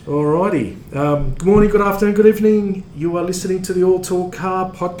Alrighty. Good morning, good afternoon, good evening. You are listening to the All Talk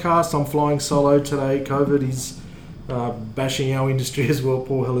Car podcast. I'm flying solo today. COVID is bashing our industry as well.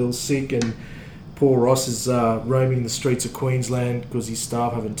 Poor Halil's sick and poor Ross is roaming the streets of Queensland because his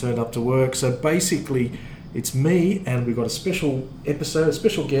staff haven't turned up to work. So basically, it's me and we've got a special episode, a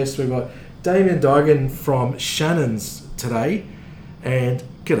special guest. We've got Damien Dugan from Shannon's today. And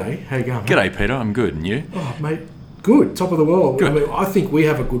g'day, how you going, mate? G'day, Peter. I'm good. And you? Oh, mate. Good, top of the world. Good. I mean, I think we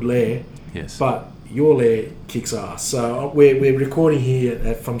have a good lair, Yes. but your lair kicks ass. So we're recording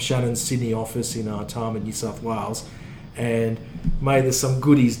here from Shannon's Sydney office in Artarmon, New South Wales, and mate, there's some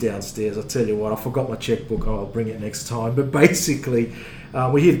goodies downstairs. I tell you what, I forgot my checkbook. I'll bring it next time. But basically,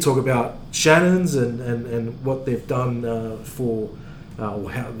 we're here to talk about Shannon's and what they've done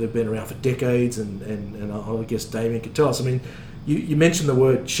or how they've been around for decades, and I guess Damien can tell us. I mean, You mentioned the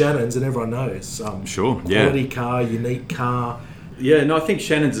word Shannon's and everyone knows. Sure, yeah. Quality car, unique car. Yeah, no, I think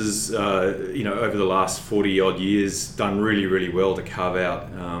Shannon's has, over the last 40-odd years, done really, really well to carve out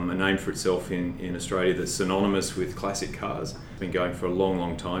a name for itself in Australia that's synonymous with classic cars. It's been going for a long,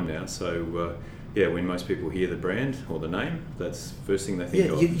 long time now. So, when most people hear the brand or the name, that's the first thing they think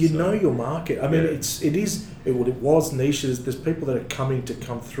of. You know your market. I mean, it was niche. There's people that are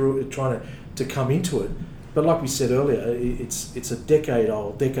come through, trying to come into it. But like we said earlier, it's a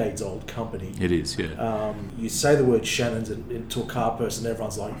decades old company. It is, yeah. You say the word Shannon's and to a car person,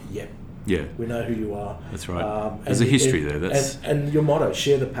 everyone's like, yep. Yeah. We know who you are. That's right. There's a history there. And your motto,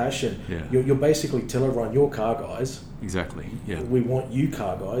 share the passion. Yeah. You're basically tell everyone, you're car guys. Exactly, yeah. We want you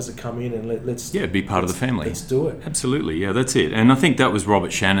car guys to come in and let's... Yeah, be part of the family. Let's do it. Absolutely, yeah, that's it. And I think that was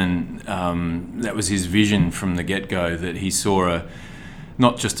Robert Shannon, that was his vision from the get-go, that he saw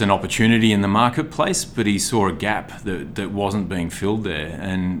not just an opportunity in the marketplace, but he saw a gap that wasn't being filled there.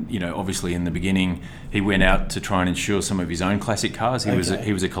 And obviously in the beginning, he went out to try and insure some of his own classic cars. He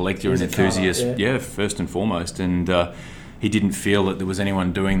was a collector and enthusiast, first and foremost. And he didn't feel that there was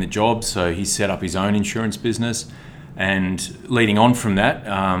anyone doing the job, so he set up his own insurance business. And leading on from that,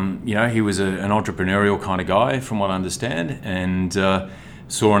 he was an entrepreneurial kind of guy, from what I understand, and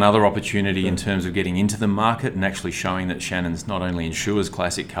saw another opportunity in terms of getting into the market and actually showing that Shannon's not only insures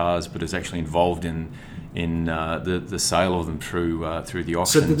classic cars, but is actually involved in the sale of them through the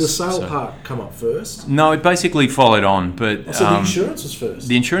auctions. So did the sale part come up first? No, it basically followed on. But so the insurance was first?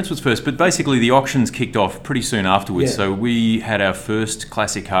 The insurance was first, but basically the auctions kicked off pretty soon afterwards. Yeah. So we had our first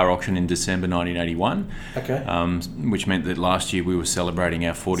classic car auction in December 1981, which meant that last year we were celebrating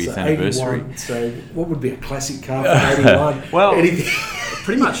our 40th anniversary. 81, so what would be a classic car from 81? Well,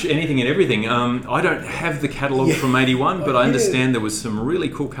 pretty much anything and everything. I don't have the catalogue from 81, but I understand there was some really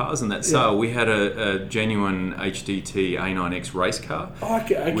cool cars in that sale. We had a genuine HDT A9X race car,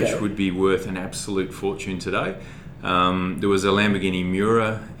 which would be worth an absolute fortune today. There was a Lamborghini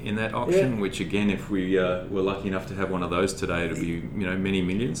Miura in that auction, which again, if we were lucky enough to have one of those today, it'd be many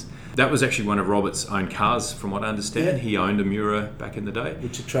millions. That was actually one of Robert's own cars, from what I understand. He owned a Miura back in the day,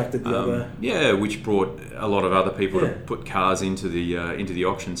 which attracted the other. Yeah, which brought a lot of other people to put cars into the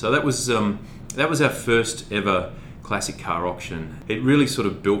auction. So that was our first ever classic car auction. It really sort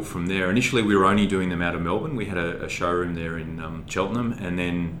of built from there. Initially, we were only doing them out of Melbourne. We had a showroom there in Cheltenham, and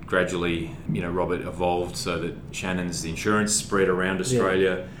then gradually, Robert evolved so that Shannon's, the insurance, spread around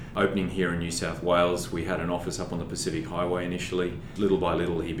Australia. Opening here in New South Wales, we had an office up on the Pacific Highway initially. Little by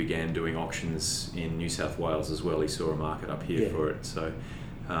little, he began doing auctions in New South Wales as well. He saw a market up here for it. So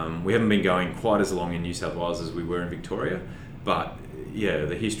we haven't been going quite as long in New South Wales as we were in Victoria, but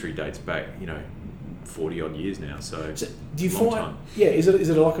the history dates back, 40 odd years now, so do you long find time. Is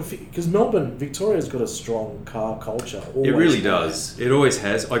it like because Victoria's got a strong car culture? It really does. It always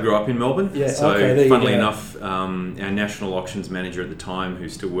has. I grew up in Melbourne, funnily enough, our national auctions manager at the time, who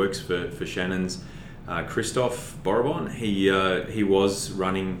still works for Shannon's, Christoph Borobon, he was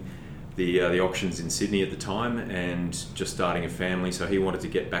running the auctions in Sydney at the time and just starting a family, so he wanted to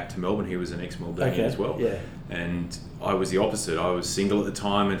get back to Melbourne. He was an ex-Melbourneian as well. And I was the opposite. I was single at the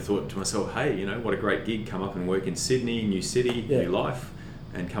time and thought to myself, hey, what a great gig, come up and work in Sydney, new city, new life,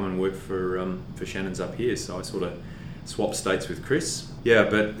 and come and work for Shannon's up here. So I sort of swapped states with Chris. Yeah,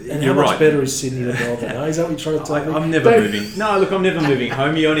 but and you're how much right. better is Sydney than Melbourne? Is that what you're trying to tell me? I'm never moving. No, look, I'm never moving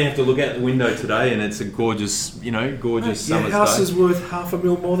home. You only have to look out the window today, and it's a gorgeous summer's day. Your house is worth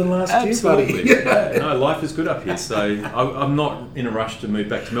 $500,000 more than last year, buddy. No, life is good up here, so I'm not in a rush to move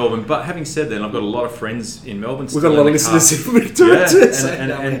back to Melbourne. But having said that, I've got a lot of friends in Melbourne. We've got a lot of listeners in Victoria.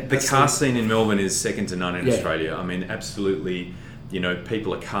 And the car scene in Melbourne is second to none in Australia. I mean, absolutely.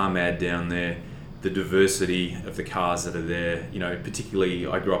 People are car mad down there. The diversity of the cars that are there, particularly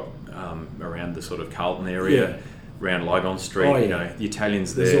I grew up around the sort of Carlton area. around Lygon Street. Oh, yeah. You know, the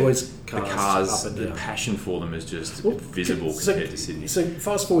Italians There's there. always The cars cars, up and the down. passion for them is just visible compared to Sydney. So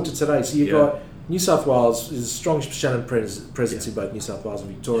fast forward to today. So you've got New South Wales is a strong Shannon presence in both New South Wales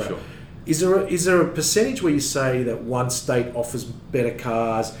and Victoria. Sure. Is there a percentage where you say that one state offers better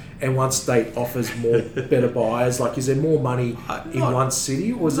cars and one state offers more better buyers? Like, is there more money in one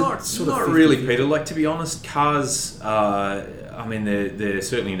city, or is it sort of not 50-50? really, Peter? Like, to be honest, cars. I mean, they're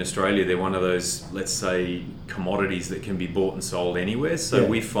certainly in Australia. They're one of those, let's say, commodities that can be bought and sold anywhere. So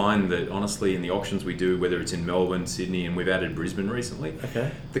we find that, honestly, in the auctions we do, whether it's in Melbourne, Sydney, and we've added Brisbane recently,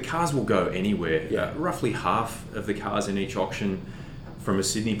 the cars will go anywhere. Yeah. Roughly half of the cars in each auction, from a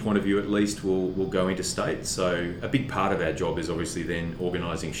Sydney point of view at least, will go interstate. So a big part of our job is obviously then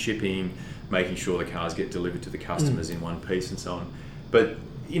organising shipping, making sure the cars get delivered to the customers in one piece and so on. But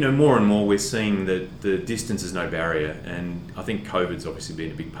you know, more and more we're seeing that the distance is no barrier, and I think COVID's obviously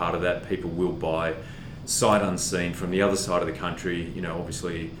been a big part of that. People will buy sight unseen from the other side of the country. You know,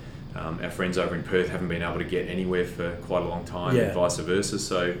 obviously our friends over in Perth haven't been able to get anywhere for quite a long time, and vice versa.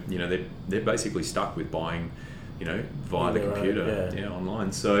 So you know, they're basically stuck with buying, you know, via the computer,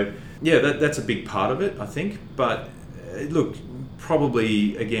 online. So yeah, that's a big part of it, I think. But look,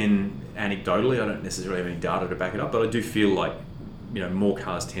 probably again, anecdotally, I don't necessarily have any data to back it up, but I do feel like, you know, more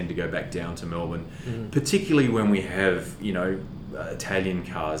cars tend to go back down to Melbourne, particularly when we have, you know, Italian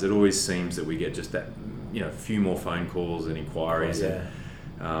cars. It always seems that we get just that, you know, a few more phone calls and inquiries, and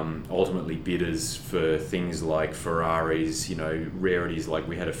ultimately bidders for things like Ferraris, you know, rarities. Like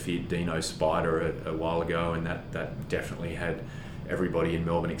we had a Fiat Dino Spider a while ago, and that definitely had everybody in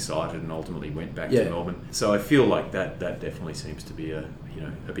Melbourne excited, and ultimately went back to Melbourne. So I feel like that definitely seems to be a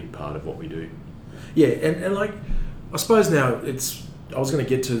big part of what we do. Yeah, and like, I suppose now I was going to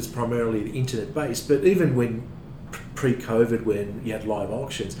get to it's primarily the internet based, but even when pre-COVID, when you had live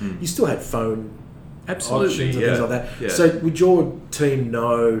auctions, you still had phone auctions and things like that. Yeah. So would your team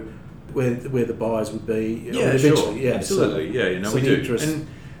know where the buyers would be? Yeah, eventually? Sure. Yeah, absolutely. So, you know, we do. And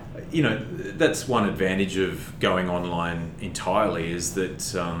you know, that's one advantage of going online entirely, is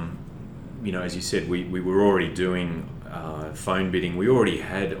that you know, as you said, we were already doing phone bidding. We already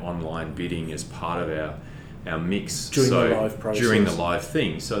had online bidding as part of our mix during the live process, during the live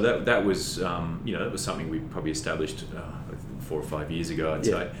thing. So that was you know, that was something we probably established 4 or 5 years ago, I'd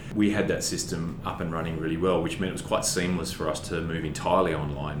say. We had that system up and running really well, which meant it was quite seamless for us to move entirely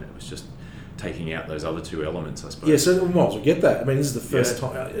online. It was just taking out those other two elements, I suppose. Yeah, so we might as well get that. I mean, this is the first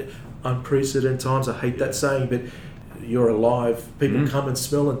time, unprecedented times. I hate that saying, but you're alive. People come and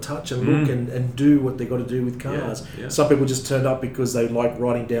smell and touch and look and do what they got to do with cars. Yeah. Some people just turned up because they like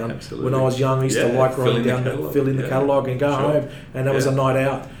writing down. When I was young, I used to like writing down, fill in the catalogue and go home, and that was a night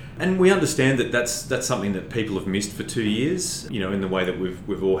out. And we understand that that's something that people have missed for 2 years. You know, in the way that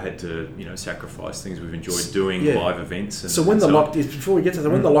we've all had to, you know, sacrifice things we've enjoyed doing, live events. And, so when before we get to that,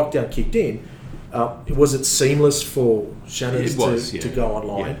 when the lockdown kicked in, was it seamless for Shannon's to go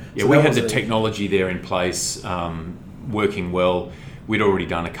online? Yeah, so we had the technology there in place, working well. We'd already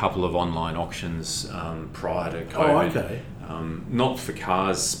done a couple of online auctions prior to COVID. Oh, okay. Not for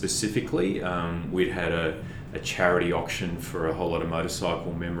cars specifically. We'd had a charity auction for a whole lot of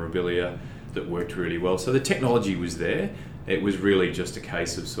motorcycle memorabilia that worked really well. So the technology was there. It was really just a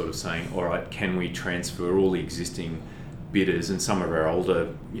case of sort of saying, all right, can we transfer all the existing bidders, and some of our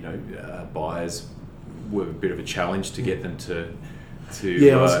older, you know, buyers were a bit of a challenge to get them to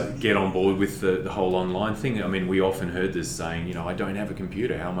get on board with the whole online thing. I mean, we often heard this saying, you know, I don't have a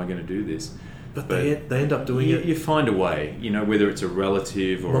computer, how am I going to do this? But they end up doing it. You find a way, you know, whether it's a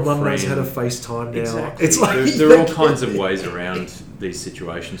relative or a friend. My mum knows how to FaceTime now. Exactly. It's like there are all kinds of ways around these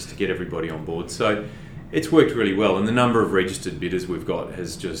situations to get everybody on board. So it's worked really well, and the number of registered bidders we've got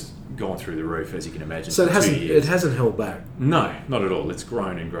has just gone through the roof, as you can imagine. So it hasn't held back? No, not at all. It's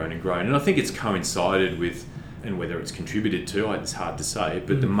grown and grown and grown. And I think it's coincided with, and whether it's contributed to, it's hard to say,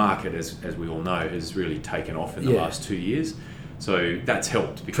 but the market, as we all know, has really taken off in the last 2 years. So that's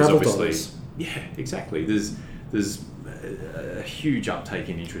helped, because travel obviously... dollars. Yeah, exactly. There's a huge uptake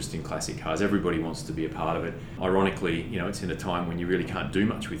in interest in classic cars. Everybody wants to be a part of it. Ironically, you know, it's in a time when you really can't do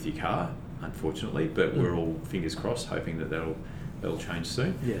much with your car, unfortunately, but we're all fingers crossed, hoping that that'll change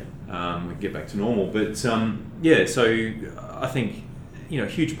soon. Yeah. We can get back to normal. But so I think, you know, a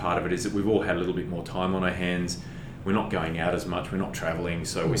huge part of it is that we've all had a little bit more time on our hands. We're not going out as much, we're not travelling,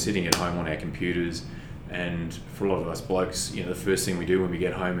 so we're sitting at home on our computers. And for a lot of us blokes, you know, the first thing we do when we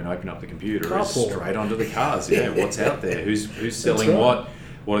get home and open up the computer is straight onto the cars. Yeah, what's out there? Who's selling what?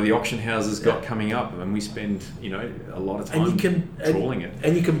 What are the auction houses got coming up? And we spend, you know, a lot of time trawling it.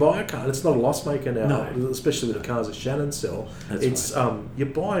 And you can buy a car. It's not a loss maker now, especially with the cars that Shannon sell. It is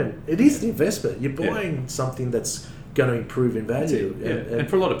an investment. You're buying something that's going to improve in value. And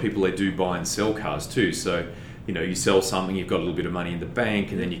for a lot of people, they do buy and sell cars too. So, you sell something, you've got a little bit of money in the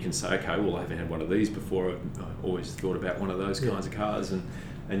bank, and then you can say, okay, well, I haven't had one of these before. I've always thought about one of those kinds of cars,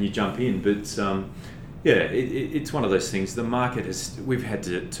 and you jump in. But it's one of those things. The market we've had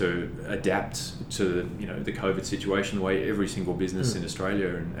to adapt to the COVID situation, the way every single business in Australia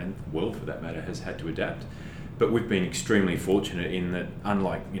and world for that matter has had to adapt. But we've been extremely fortunate in that,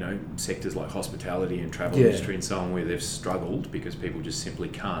 unlike sectors like hospitality and travel industry and so on, where they've struggled because people just simply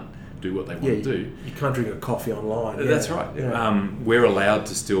can't do what they want to do. You can't drink a coffee online. That's right. Yeah. We're allowed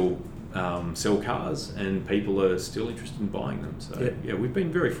to still sell cars, and people are still interested in buying them. So we've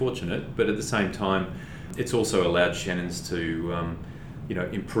been very fortunate. But at the same time, it's also allowed Shannons to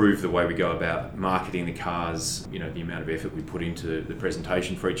improve the way we go about marketing the cars. The amount of effort we put into the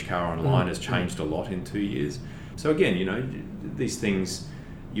presentation for each car online has changed a lot in 2 years. So again, these things,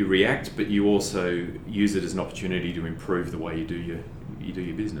 you react, but you also use it as an opportunity to improve the way you do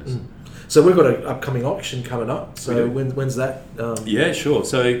your business. So we've got an upcoming auction coming up. So when's that? Yeah, sure.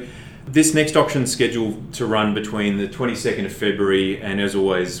 So this next auction is scheduled to run between the 22nd of February and, as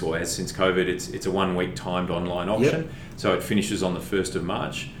always, or as since COVID, it's a 1 week timed online auction. Yep. So it finishes on the 1st of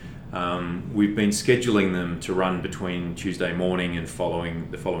March. We've been scheduling them to run between Tuesday morning and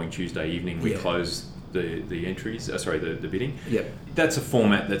the following Tuesday evening. We close the entries, the bidding. Yep. That's a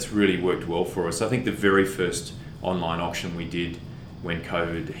format that's really worked well for us. I think the very first online auction we did when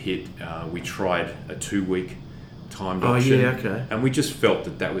COVID hit, we tried a 2-week timed auction. And we just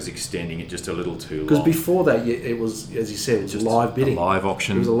felt that was extending it just a little too long. Because before that, it was, as you said, it was just live bidding. A live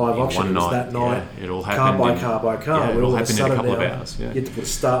auction. It was a live auction. One night. That night. Yeah, it all happened. Car by car. Yeah, it all happened in a couple of hours. Yeah. You had to put a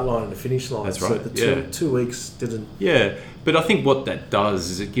start line and a finish line. That's right. So the 2 weeks didn't... Yeah, but I think what that does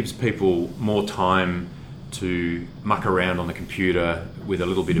is it gives people more time to muck around on the computer with a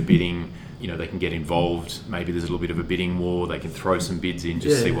little bit of bidding. They can get involved. Maybe there's a little bit of a bidding war. They can throw some bids in,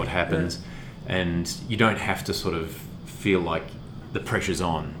 just see what happens. Yeah. And you don't have to sort of feel like the pressure's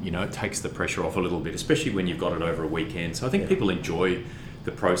on. It takes the pressure off a little bit, especially when you've got it over a weekend. So I think people enjoy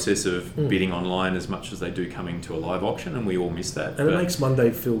the process of bidding online as much as they do coming to a live auction, and we all miss that. And it makes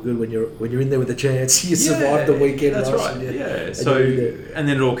Monday feel good when you're in there with a chance. You survive the weekend. That's right. Yeah. So and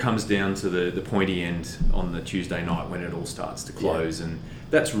then it all comes down to the pointy end on the Tuesday night when it all starts to close, and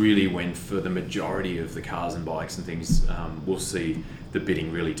that's really when, for the majority of the cars and bikes and things, we'll see the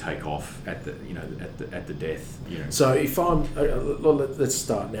bidding really take off at the death. So if let's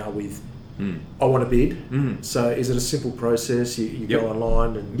start now with. I want to bid. So is it a simple process? You go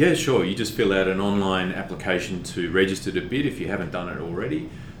online and... Yeah, sure. You just fill out an online application to register to bid if you haven't done it already.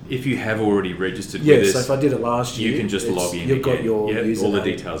 If you have already registered with us... so if I did it last year... You can just log in. You've got your username. All the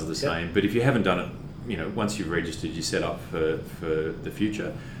details are the same. But if you haven't done it, once you've registered, you're set up for the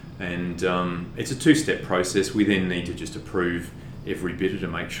future. And it's a 2-step process. We then need to just approve every bidder to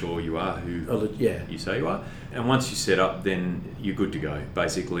make sure you are who you say you are. And once you set up, then you're good to go.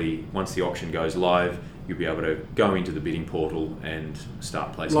 Basically, once the auction goes live, you'll be able to go into the bidding portal and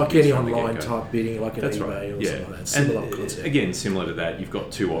start placing like bids any online type bidding, like an eBay or something like that. Similar concept. Again, similar to that, you've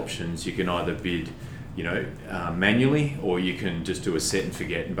got 2 options. You can either bid manually, or you can just do a set and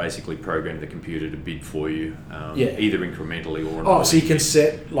forget and basically program the computer to bid for you, either incrementally or... so you can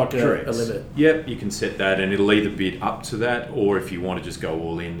set like a limit. Yep, you can set that, and it'll either bid up to that, or if you want to just go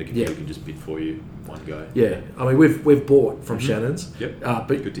all in, the computer can just bid for you one go. Yeah, I mean, we've bought from Shannons, but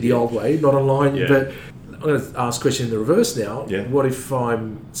the old way, not online. But I'm going to ask a question in the reverse now. Yeah. What if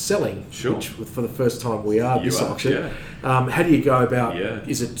I'm selling? Sure. Which, for the first time, we are this auction. Yeah. How do you go about? Yeah.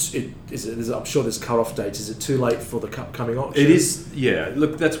 Is it? I'm sure there's cut-off dates. Is it too late for the upcoming auction? It is. Yeah.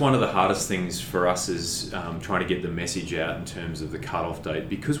 Look, that's one of the hardest things for us is trying to get the message out in terms of the cut-off date,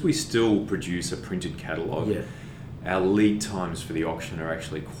 because we still produce a printed catalogue. Yeah. Our lead times for the auction are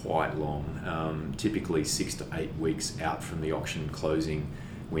actually quite long. Typically 6 to 8 weeks out from the auction closing,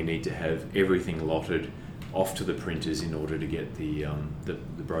 we need to have everything lotted off to the printers in order to get the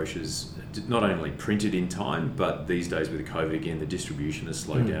brochures not only printed in time, but these days with the COVID again, the distribution has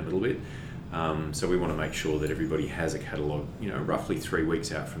slowed down a little bit. So we want to make sure that everybody has a catalogue, roughly 3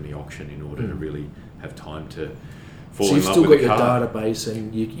 weeks out from the auction in order to really have time to fall in love with the car. So you've still got your database,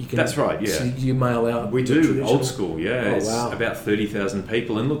 and you can... That's right, yeah. So you mail out... We do, old school, yeah. It's about 30,000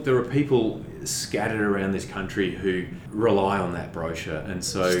 people. And look, there are people scattered around this country who rely on that brochure, and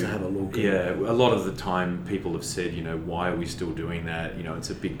so just to have a look. Yeah, a lot of the time people have said, why are we still doing that? It's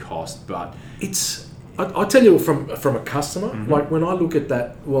a big cost, but it's... I tell you from a customer, like when I look at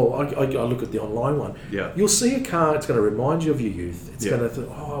that, I look at the online one. Yeah. You'll see a car. It's going to remind you of your youth. It's going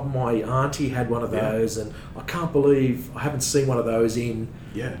to my auntie had one of those, and I can't believe I haven't seen one of those in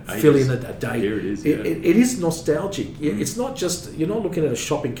fill in a day. Here it is. It is nostalgic. It's not just, you're not looking at a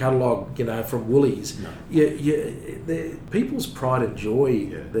shopping catalogue, from Woolies. No. People's pride and joy,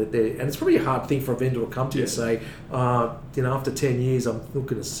 and it's probably a hard thing for a vendor to come to you and say, after 10 years, I'm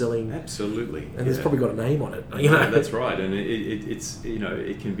looking at selling. Absolutely. And it's probably got a name on it. That's right. And it's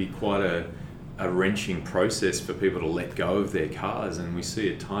it can be quite a wrenching process for people to let go of their cars, and we see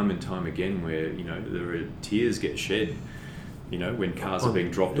it time and time again where there are tears get shed when cars are being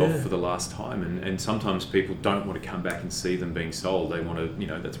dropped off for the last time, and sometimes people don't want to come back and see them being sold. They want to,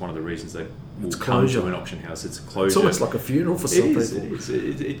 that's one of the reasons they will come to an auction house. It's a closure. It's almost like a funeral for some people.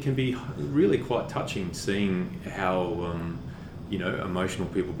 It can be really quite touching seeing how emotional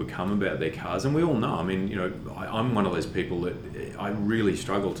people become about their cars, and we all know. I mean, I'm one of those people that I really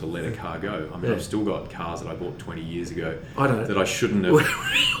struggle to let a car go. I mean, I've still got cars that I bought 20 years ago that I shouldn't have.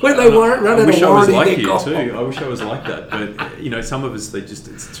 When they weren't running, I wish I was like you too. I wish I was like that, but some of us,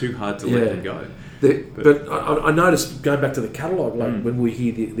 it's too hard to let them go. But I noticed, going back to the catalogue, when we were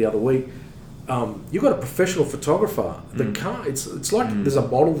here the other week, you've got a professional photographer. The car, it's like there's a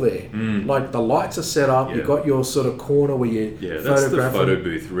model there. Like the lights are set up. You've got your sort of corner where you that's the photo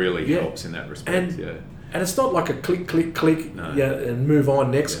booth really helps in that respect. And it's not like a click, click, click, and move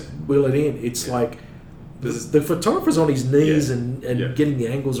on next, wheel it in. It's like the photographer's on his knees and getting the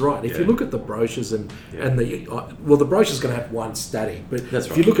angles right. If you look at the brochures and the brochure's going to have one static, but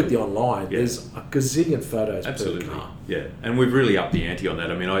if you look at the online, there's a gazillion photos per car. Yeah, and we've really upped the ante on that.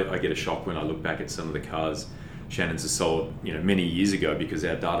 I mean, I get a shock when I look back at some of the cars Shannon's has sold, many years ago, because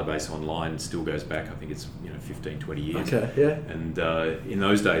our database online still goes back, I think it's 15, 20 years. Okay, yeah. And in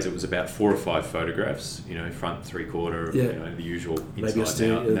those days, it was about 4 or 5 photographs, front, 3/4, the usual inside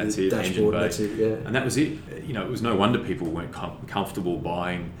out, and that's it, engine bay. That's it, yeah. And that was it. It was no wonder people weren't comfortable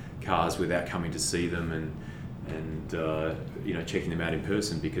buying cars without coming to see them and checking them out in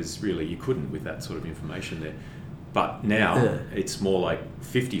person, because really you couldn't with that sort of information there. But now it's more like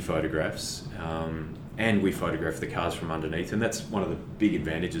 50 photographs, and we photograph the cars from underneath, and that's one of the big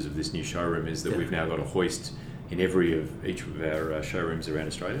advantages of this new showroom, is that we've now got a hoist in each of our showrooms around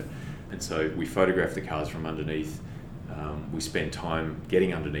Australia, and so we photograph the cars from underneath. We spend time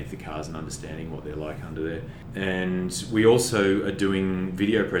getting underneath the cars and understanding what they're like under there, and we also are doing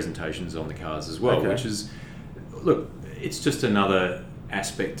video presentations on the cars as well, which is, it's just another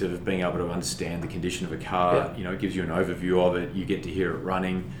aspect of being able to understand the condition of a car. It gives you an overview of it, you get to hear it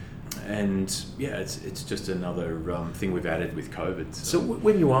running, and it's just another thing we've added with COVID. So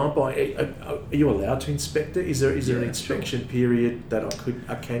when you are buying, are you allowed to inspect it? Is there an inspection period that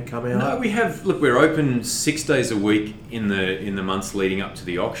I can come out? No, we have. Look, we're open 6 days a week in the months leading up to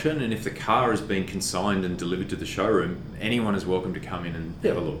the auction, and if the car is being consigned and delivered to the showroom, anyone is welcome to come in and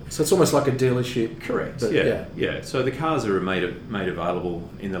have a look. So it's almost like a dealership. Correct. Yeah. So the cars are made available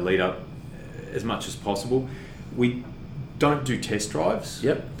in the lead up as much as possible. We don't do test drives.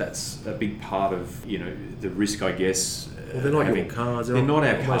 That's a big part of the risk, I guess. Well, they're not your cars. They're not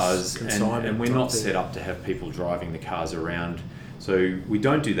our cars, and we're not set up to have people driving the cars around. So we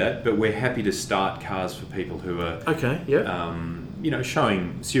don't do that, but we're happy to start cars for people who are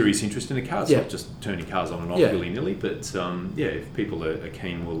showing serious interest in the cars. Not just turning cars on and off willy-nilly, but if people are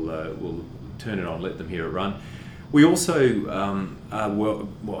keen, we'll turn it on, let them hear it run. We also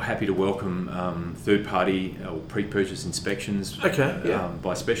are happy to welcome third-party or pre-purchase inspections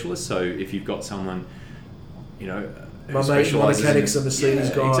by specialists. So if you've got someone, my mechanic's a Mercedes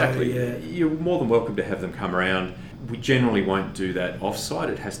guy. Exactly. You're more than welcome to have them come around. We generally won't do that off-site.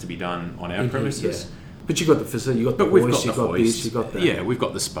 It has to be done on our premises. Yeah. But you've got the facility, you've got the hoist, you've got this, you've got that. Yeah, we've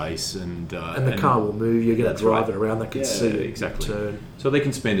got the space, and the car will move. You're going to drive it around. They can see it exactly. Turn. So they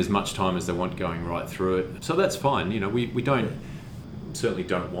can spend as much time as they want going right through it. So that's fine. We certainly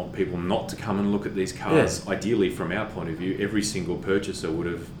don't want people not to come and look at these cars. Ideally, from our point of view, every single purchaser would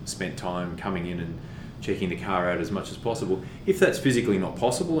have spent time coming in and checking the car out as much as possible. If that's physically not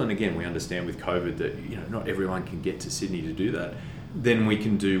possible, and again, we understand with COVID that not everyone can get to Sydney to do that, then we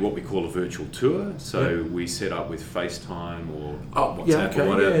can do what we call a virtual tour. So we set up with FaceTime or WhatsApp or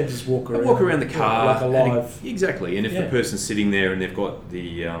whatever. Yeah, just walk around the car. Like a live. Exactly. And if the person's sitting there and they've got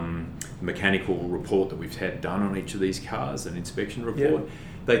the mechanical report that we've had done on each of these cars, an inspection report,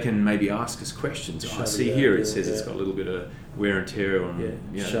 they can maybe ask us questions. I see here it says it's got a little bit of wear and tear on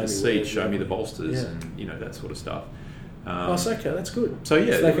the seat. Show me the bolsters and that sort of stuff. That's okay. That's good. So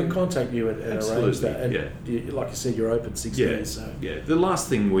they can contact you and arrange that. And like you said, you're open 6 days. So. Yeah. The last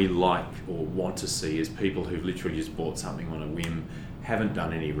thing we like or want to see is people who've literally just bought something on a whim, haven't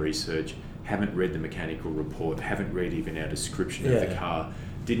done any research, haven't read the mechanical report, haven't read even our description of the car,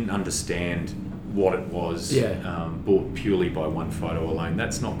 didn't understand what it was, bought purely by one photo alone.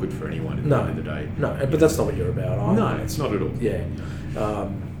 That's not good for anyone at the end of the day. No, but that's not what you're about either. No, it's not at all. Yeah.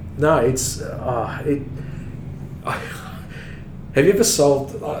 No, it's... have you ever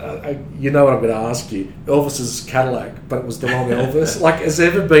sold... you know what I'm going to ask you. Elvis's Cadillac, but it was the wrong Elvis. Like, has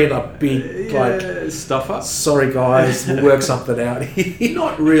there ever been a big, stuffer? Sorry, guys, we'll work something out here.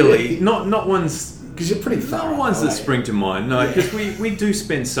 Not really. Not ones... Because you're pretty thorough. Not ones that spring to mind. No, because we do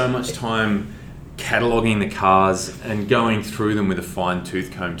spend so much time cataloguing the cars and going through them with a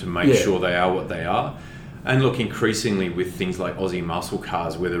fine-tooth comb to make sure they are what they are. And look, increasingly with things like Aussie muscle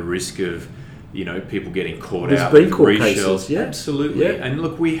cars, where the risk of people getting caught out with reshells. Absolutely. Yeah. And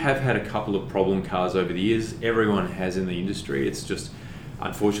look, we have had a couple of problem cars over the years. Everyone has in the industry. It's just,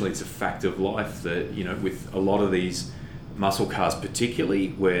 unfortunately, it's a fact of life that, with a lot of these muscle cars particularly,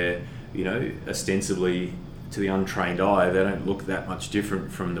 where, ostensibly to the untrained eye, they don't look that much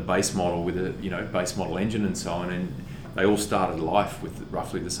different from the base model with a, base model engine and so on. And they all started life with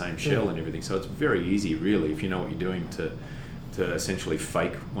roughly the same shell and everything. So it's very easy, really, if you know what you're doing, to essentially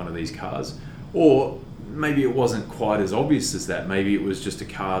fake one of these cars. Or maybe it wasn't quite as obvious as that. Maybe it was just a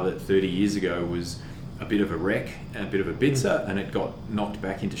car that 30 years ago was a bit of a wreck and a bit of a bitzer, and it got knocked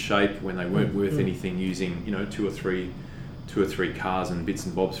back into shape when they weren't worth anything, using two or three cars and bits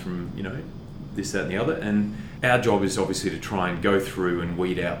and bobs from this, that, and the other. And our job is obviously to try and go through and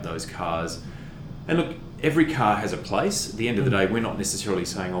weed out those cars. And look, every car has a place. At the end of the day, we're not necessarily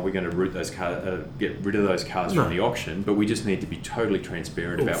saying, we're going to route those cars, get rid of those cars from the auction, but we just need to be totally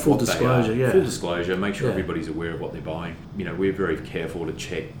transparent about what they are. Full disclosure, make sure everybody's aware of what they're buying. We're very careful to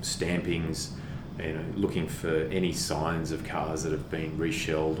check stampings, looking for any signs of cars that have been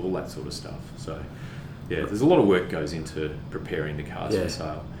reshelled, all that sort of stuff. So, there's a lot of work goes into preparing the cars for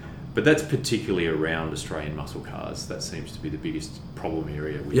sale. But that's particularly around Australian muscle cars. That seems to be the biggest problem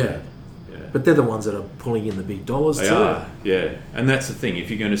area we have. Yeah. But they're the ones that are pulling in the big dollars too. They are, yeah. And that's the thing. If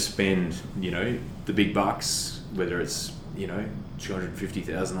you're going to spend, the big bucks, whether it's,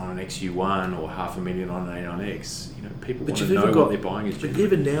 $250,000 on an XU1 or $500,000 on an A9X, people want to know what they're buying is genuine. But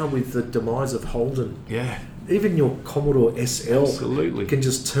even now with the demise of Holden, even your Commodore SL can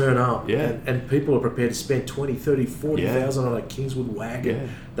just turn up and people are prepared to spend 20, 30, 40,000 on a Kingswood wagon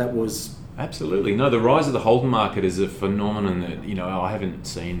that was... Absolutely. No, the rise of the Holden market is a phenomenon that, I haven't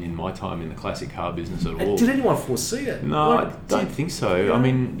seen in my time in the classic car business at all. Did anyone foresee it? No, I don't think so. Yeah. I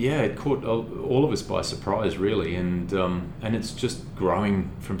mean, it caught all of us by surprise, really, and it's just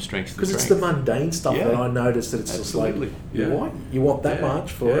growing from strength to strength. Because it's the mundane stuff that I noticed, that it's just like, you want that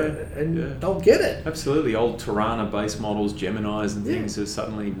much for it, and they'll get it. Absolutely. Old Tirana base models, Geminis and things are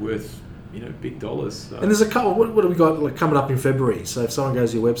suddenly worth... big dollars. So. And there's a couple. What have we got coming up in February? So if someone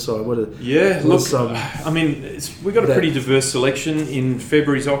goes to your website, we've got a pretty diverse selection in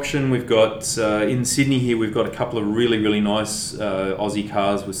February's auction. We've got in Sydney here. We've got a couple of really, really nice Aussie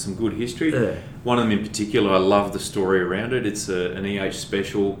cars with some good history. Yeah. One of them in particular, I love the story around it. It's an EH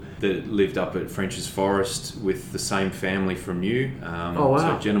special that lived up at French's Forest with the same family from New.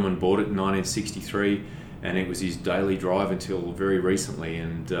 So a gentleman bought it in 1963. And it was his daily drive until very recently,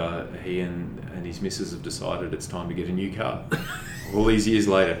 and he and his missus have decided it's time to get a new car all these years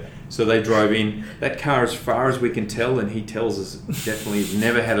later. So they drove in. That car, as far as we can tell, and he tells us, definitely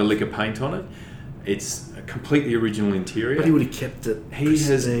never had a lick of paint on it. It's a completely original interior. But he would have kept it. He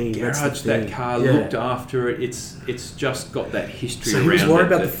has garaged that car, looked after it. It's just got that history around it. So he was worried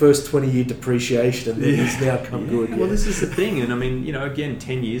about the first 20-year depreciation, and then it's now come good. Well, this is the thing. And I mean, again,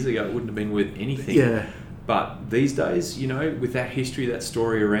 10 years ago, it wouldn't have been worth anything. Yeah. But these days, with that history, that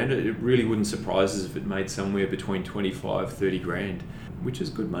story around it, it really wouldn't surprise us if it made somewhere between 25, 30 grand, which is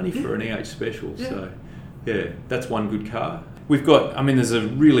good money for an EH special. Yeah. So, that's one good car. We've got, there's a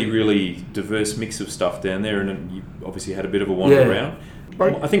really, really diverse mix of stuff down there, and you obviously had a bit of a wander around.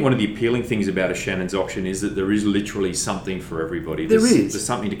 I think one of the appealing things about a Shannon's auction is that there is literally something for everybody. There's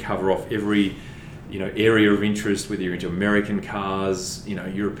something to cover off every... area of interest, whether you're into American cars,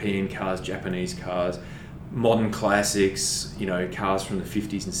 European cars, Japanese cars, modern classics, cars from the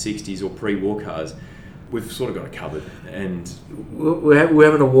 50s and 60s or pre-war cars. We've sort of got it covered. And we're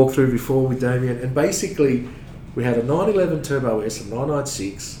having a walkthrough before with Damien, and basically we had a 911 Turbo S, a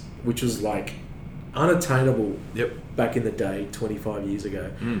 996, which was like unattainable back in the day, 25 years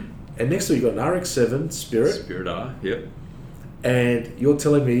ago. And next to it, you got an RX-7 Spirit R, and you're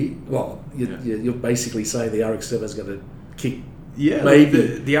telling me, you're basically saying the RX-7 is going to kick. Yeah,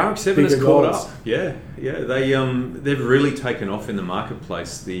 maybe the RX-7 has caught up. They've really taken off in the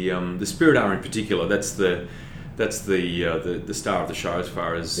marketplace. The Spirit R in particular, that's the star of the show as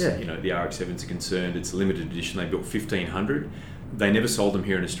far as the RX-7s are concerned. It's a limited edition. They built 1,500. They never sold them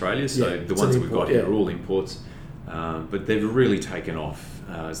here in Australia, so the ones that we've got here are all imports. But they've really taken off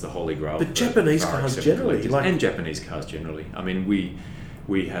as the holy grail. But Japanese cars generally, and Japanese cars generally. I mean,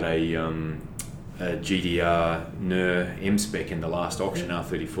 we had a GDR NER M-Spec in the last auction,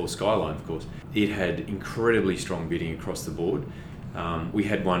 R34 Skyline, of course. It had incredibly strong bidding across the board. We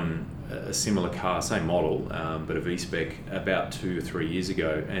had one, a similar car, same model, but a V-Spec, about 2 or 3 years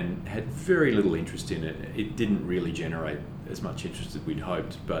ago, and had very little interest in it. It didn't really generate as much interest as we'd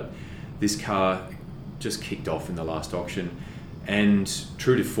hoped, but this car just kicked off in the last auction. And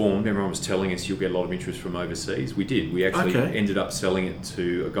true to form, everyone was telling us you'll get a lot of interest from overseas. We did. We actually ended up selling it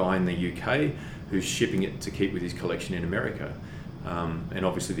to a guy in the UK who's shipping it to keep with his collection in America. And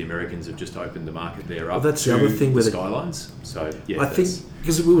obviously the Americans have just opened the market there up that's to the other thing with Skylines. So yeah, I think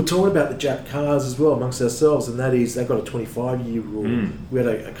because we were talking about the Jap cars as well amongst ourselves, and that is they've got a 25-year rule. We had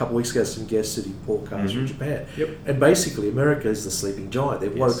a couple of weeks ago some guests that import cars from Japan, and basically America is the sleeping giant.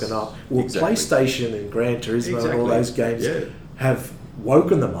 They've woken up. Well, PlayStation and Gran Turismo and all those games have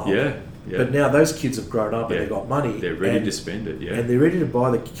woken them up. But now those kids have grown up and they've got money. They're ready to spend it, and they're ready to buy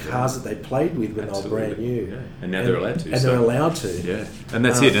the cars that they played with when they were brand new. And now they're allowed to. And they're allowed to. And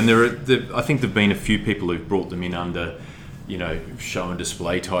that's it. And I think there've been a few people who've brought them in under, show and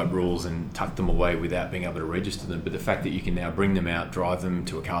display type rules and tucked them away without being able to register them. But the fact that you can now bring them out, drive them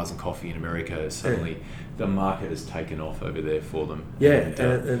to a Cars and Coffee in America, suddenly the market has taken off over there for them.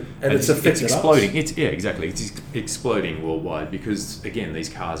 And it's exploding. Exactly. It's exploding worldwide because, again, these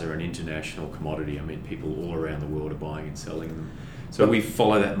cars are an international commodity. I mean, people all around the world are buying and selling them. So we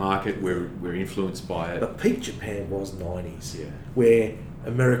follow that market. We're influenced by it. But peak Japan was 90s, where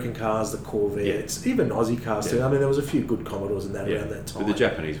American cars, the Corvettes, even Aussie cars too. I mean, there was a few good Commodores in that around that time. But the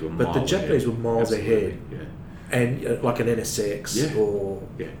Japanese were miles ahead. And like an NSX or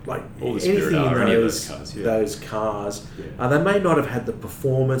like all the anything Spirit in any of those cars. They may not have had the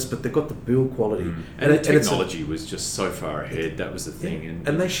performance, but they've got the build quality. And the technology was just so far ahead. That was the thing.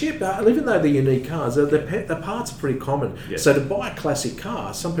 And they ship out, even though they're unique cars, the parts are pretty common. So to buy a classic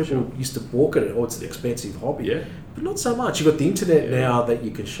car, some people used to balk at it, it's an expensive hobby. But not so much. You've got the internet now that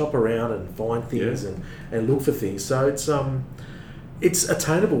you can shop around and find things and look for things. So it's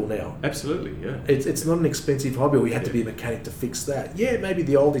attainable now. Absolutely, It's not an expensive hobby where you had to be a mechanic to fix that. Maybe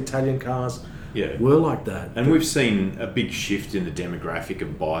the old Italian cars were like that. And we've seen a big shift in the demographic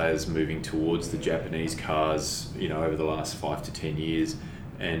of buyers moving towards the Japanese cars, over the last 5 to 10 years.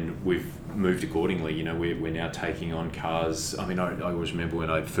 And we've moved accordingly. We're now taking on cars. I mean, I always remember when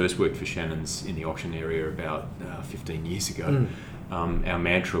I first worked for Shannon's in the auction area about 15 years ago. Our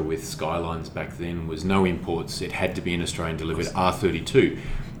mantra with Skylines back then was no imports. It had to be an Australian delivered R32,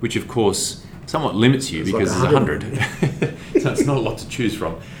 which of course somewhat limits you because there's 100. So it's not a lot to choose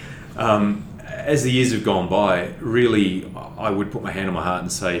from. As the years have gone by, really, I would put my hand on my heart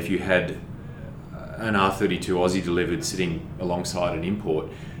and say if you had an R32 Aussie delivered sitting alongside an import,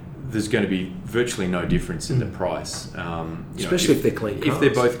 there's going to be virtually no difference in the price. Especially if they're clean cars. If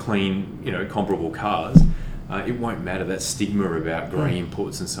they're both clean, comparable cars, it won't matter. That stigma about grey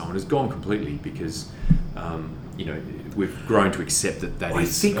imports and so on has gone completely because, we've grown to accept that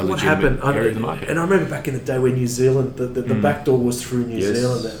is a legitimate area of the market. And I remember back in the day when New Zealand, the back door was through New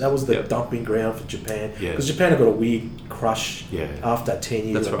Zealand. That was the dumping ground for Japan. Because Japan had got a weird crush after 10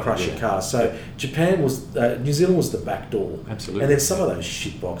 years of crushing cars. So Japan was, New Zealand was the back door. Absolutely. And then some of those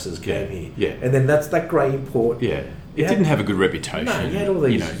shit boxes came here. And then that grey import. It didn't have a good reputation. No, you had all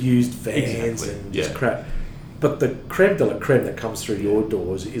these used vans and just crap. But the creme de la creme that comes through your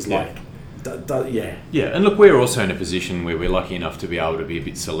doors is like... and look, we're also in a position where we're lucky enough to be able to be a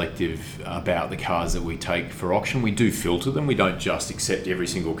bit selective about the cars that we take for auction. We do filter them. We don't just accept every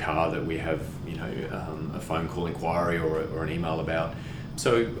single car that we have, a phone call inquiry or an email about.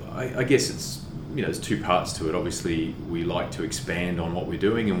 So I guess it's, there's two parts to it. Obviously, we like to expand on what we're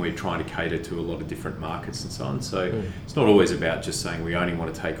doing and we're trying to cater to a lot of different markets and so on. So it's not always about just saying we only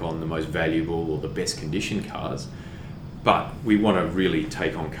want to take on the most valuable or the best condition cars. But we want to really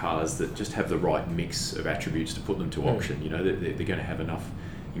take on cars that just have the right mix of attributes to put them to auction. They're going to have enough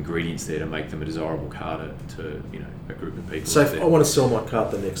ingredients there to make them a desirable car to a group of people. So if I want to sell my car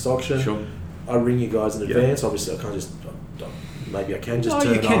at the next auction, I ring you guys in advance. Obviously, I can't just... Maybe I can just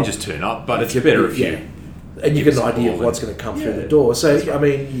turn up. You can just turn up, but it's better if you... And you get an idea of what's going to come through the door. So, I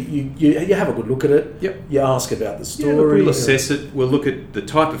mean, you have a good look at it. You ask about the story. We'll assess it. We'll look at the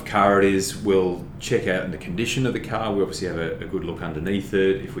type of car it is. We'll check out the condition of the car. We obviously have a good look underneath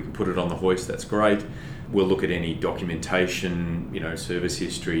it. If we can put it on the hoist, that's great. We'll look at any documentation, service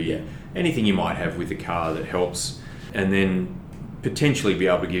history, anything you might have with the car that helps. And then potentially be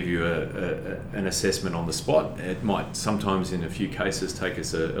able to give you an assessment on the spot. It might sometimes, in a few cases, take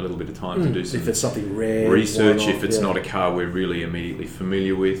us a little bit of time to do some if it's something rare, research, if it's not a car we're really immediately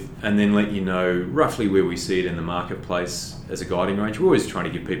familiar with, and then let you know roughly where we see it in the marketplace as a guiding range. We're always trying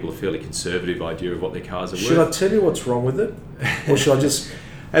to give people a fairly conservative idea of what their cars are worth. Should I tell you what's wrong with it? Or should I just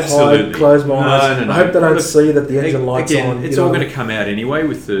Absolutely. close my eyes? No. I hope they don't see that the engine light's again, on. It's all going to come out anyway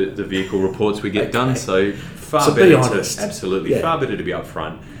with the vehicle reports we get done, so far So better be honest. Absolutely, far better to be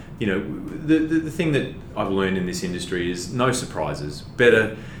upfront. You know, the thing that I've learned in this industry is no surprises.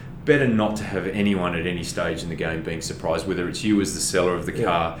 Better not to have anyone at any stage in the game being surprised, whether it's you as the seller of the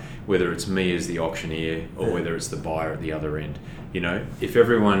car, whether it's me as the auctioneer, or whether it's the buyer at the other end. You know, if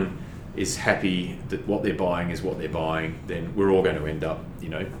everyone is happy that what they're buying is what they're buying, then we're all going to end up, you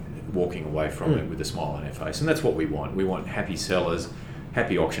know, walking away from it with a smile on our face. And that's what we want. We want happy sellers,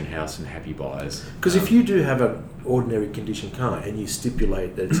 happy auction house, and happy buyers. Because if you do have an ordinary condition car and you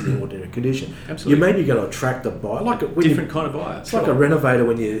stipulate that it's an ordinary condition, Absolutely. you're maybe going to attract a buyer. Like Different kind of buyer. It's like a renovator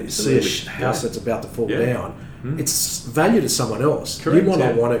when you Absolutely. see a house that's about to fall Yeah. down. It's valued to someone else. Correct, You might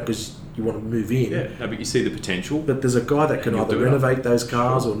not yeah. want it because you want to move in. Yeah, no, but you see the potential. But there's a guy that can And you'll either do it up. renovate those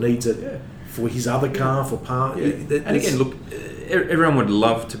cars or needs it Yeah. for his other car, for part. Yeah. And again, look, everyone would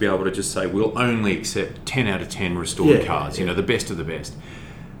love to be able to just say, we'll only accept 10 out of 10 restored cars, you know, the best of the best.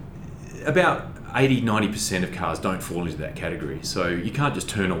 About 80-90% of cars don't fall into that category. So you can't just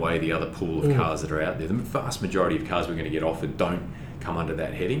turn away the other pool of cars that are out there. The vast majority of cars we're going to get offered don't come under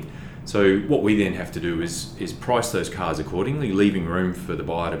that heading. So what we then have to do is price those cars accordingly, leaving room for the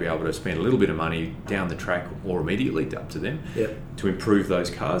buyer to be able to spend a little bit of money down the track or immediately, up to them, to improve those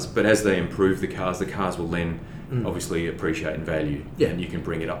cars. But as they improve the cars will then obviously appreciate in value, and you can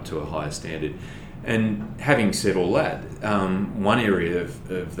bring it up to a higher standard. And having said all that, one area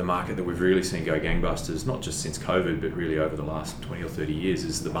of the market that we've really seen go gangbusters, not just since COVID, but really over the last 20 or 30 years,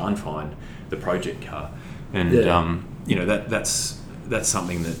 is the barn find, the project car. And you know, that's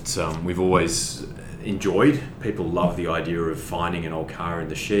something that we've always enjoyed. People love the idea of finding an old car in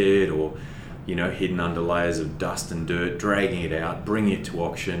the shed, or, you know, hidden under layers of dust and dirt, dragging it out, bringing it to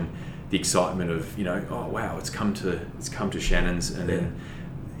auction. The excitement of, you know, oh wow, it's come to Shannon's, and then,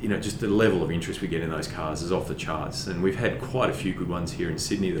 you know, just the level of interest we get in those cars is off the charts. And we've had quite a few good ones here in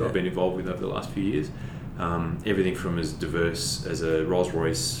Sydney that I've been involved with over the last few years. Everything from as diverse as a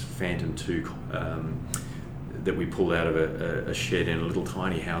Rolls-Royce Phantom 2 that we pulled out of a shed in a little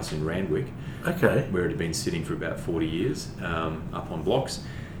tiny house in Randwick, where it had been sitting for about 40 years, up on blocks,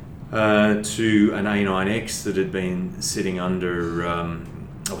 to an A9X that had been sitting in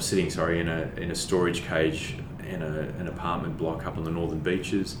a storage cage in an apartment block up on the Northern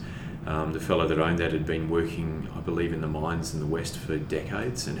Beaches. The fellow that owned that had been working, I believe, in the mines in the West for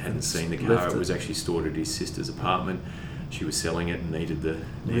decades and hadn't seen the car. It was actually stored at his sister's apartment. She was selling it and needed the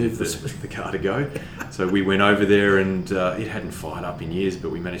car to go. So we went over there, and it hadn't fired up in years,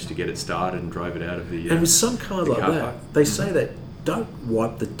 but we managed to get it started and drove it out of the and with some cars like that, they say that don't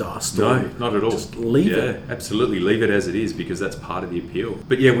wipe the dust. No, not at all. Just leave it. Absolutely, leave it as it is, because that's part of the appeal.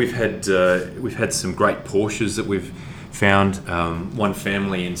 But yeah, we've had some great Porsches that we've found. One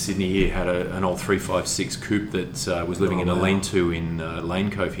family in Sydney here had an old 356 coupe that was living in a lean-to in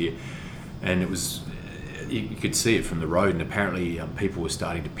Lane Cove here, and it was. You could see it from the road, and apparently people were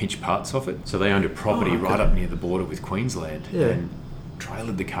starting to pinch parts off it. So they owned a property right up near the border with Queensland, and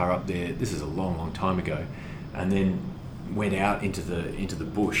trailered the car up there. This is a long, long time ago, and then went out into the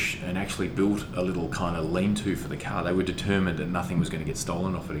bush and actually built a little kind of lean-to for the car. They were determined that nothing was going to get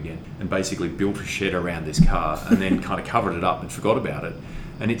stolen off it again, and basically built a shed around this car, and then kind of covered it up and forgot about it.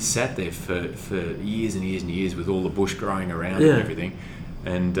 And it sat there for years and years and years with all the bush growing around and everything.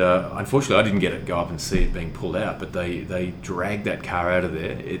 And unfortunately, I didn't go up and see it being pulled out, but they dragged that car out of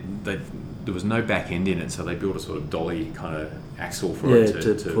there. There was no back end in it, so they built a sort of dolly kind of axle for it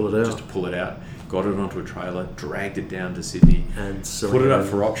to pull it out. Just to pull it out. Got it onto a trailer, dragged it down to Sydney, and put it up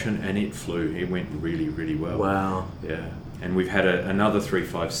for auction, and it flew. It went really, really well. Wow. Yeah. And we've had another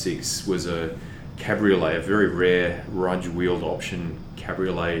 356 was a cabriolet, a very rare Rudge-wheeled option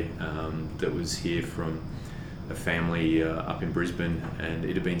cabriolet that was here from a family up in Brisbane, and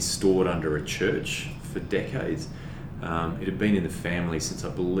it had been stored under a church for decades. It had been in the family since, I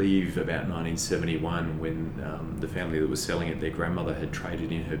believe, about 1971, when the family that was selling it, their grandmother had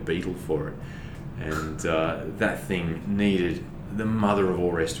traded in her Beetle for it. And that thing needed the mother of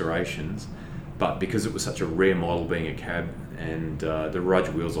all restorations, but because it was such a rare model, being a cab, and the Rudge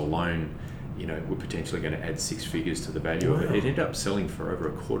wheels alone, you know, were potentially going to add six figures to the value of it. It ended up selling for over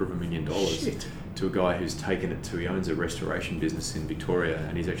 $250,000 to a guy who's taken it to, he owns a restoration business in Victoria,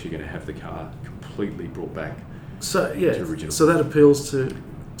 and he's actually going to have the car completely brought back So yeah, It's original. so that appeals to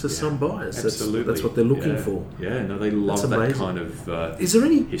some buyers. Absolutely. That's what they're looking Yeah. for. Yeah, no, they love That's that amazing. kind of Is there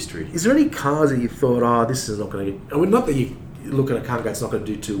any history. Is there any cars that you thought, this is not going to? I mean, not that you look at a car and go, it's not going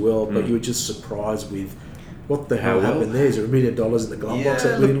to do too well, but you were just surprised with what the hell well. happened there. Is there $1 million in the glove box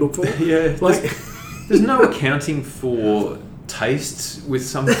that we didn't look for? Yeah, Like, there's no accounting for taste with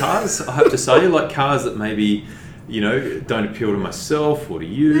some cars, I have to say. Like cars that maybe, don't appeal to myself or to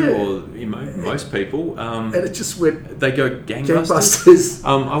you or most people. and it just went They go gangbusters. gangbusters.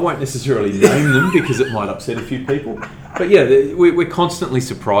 I won't necessarily name them because it might upset a few people. But yeah, we're constantly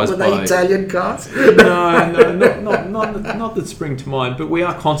surprised Were by... they Italian cars? No, not that spring to mind. But we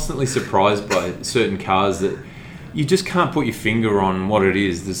are constantly surprised by certain cars that you just can't put your finger on what it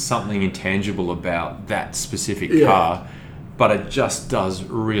is. There's something intangible about that specific car, but it just does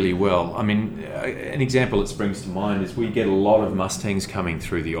really well. I mean, an example that springs to mind is we get a lot of Mustangs coming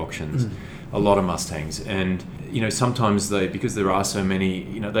through the auctions, a lot of Mustangs, and sometimes because there are so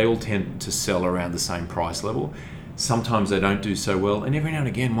many, they all tend to sell around the same price level. Sometimes they don't do so well, and every now and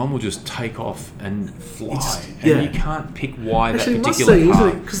again one will just take off and fly, and you can't pick why Actually, that particular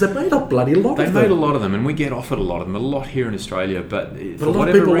car. because they made up bloody a lot They of made them. a lot of them, and we get offered a lot of them, a lot here in Australia. But for a lot of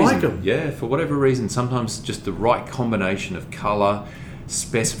whatever people reason, like them. yeah, for whatever reason, sometimes just the right combination of colour,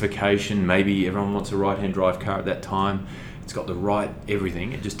 specification. Maybe everyone wants a right-hand drive car at that time. It's got the right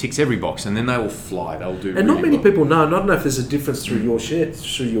everything. It just ticks every box, and then they will fly. They'll do. And not really many well. people know. And I don't know if there's a difference through your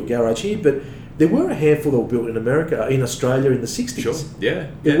through your garage here, but there were a handful that were built in America, in Australia in the 60s. Sure. Yeah.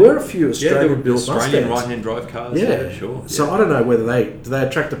 There were a few there were Australian-built Australian Mustangs. right-hand drive cars. Yeah, Sure. So yeah. I don't know whether do they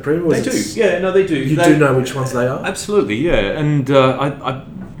attract a premium. Or They is do. it- Yeah, no, they do. You They- do know which ones they are? Absolutely, yeah. And I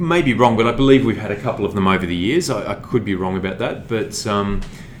may be wrong, but I believe we've had a couple of them over the years. I could be wrong about that, but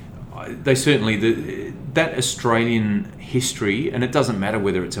they certainly that Australian history, and it doesn't matter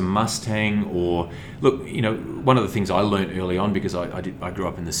whether it's a Mustang or look. One of the things I learnt early on, because I grew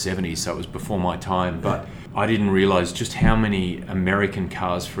up in the 70s, so it was before my time, but I didn't realise just how many American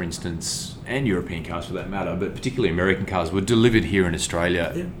cars, for instance, and European cars for that matter, but particularly American cars, were delivered here in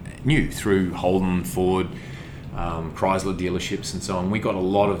Australia, new through Holden, Ford, Chrysler dealerships and so on. We got a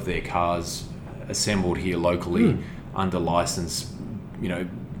lot of their cars assembled here locally under license,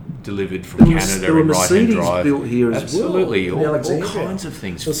 delivered from Canada there were in right-hand Mercedes drive. built here as Absolutely, well. In all Alexandria. kinds of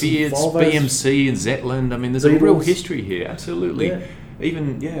things. There's some Fiats, Volvos. BMC and Zetland. I mean, there's a real Beetles. history here. Absolutely. Yeah.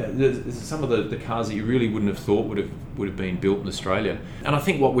 Even there's some of the cars that you really wouldn't have thought would have been built in Australia. And I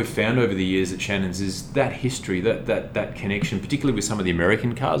think what we've found over the years at Shannon's is that history, that connection, particularly with some of the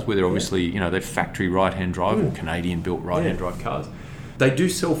American cars, where they're obviously they're factory right-hand drive or Canadian-built right-hand drive cars. They do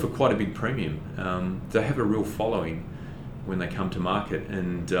sell for quite a big premium. They have a real following when they come to market,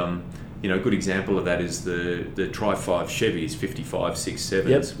 and a good example of that is the Tri-5 Chevys, 55, 6, 7s.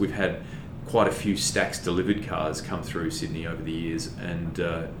 Yep. We've had quite a few Stax delivered cars come through Sydney over the years, and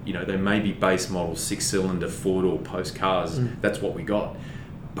they may be base model 6-cylinder 4-door post cars. That's what we got.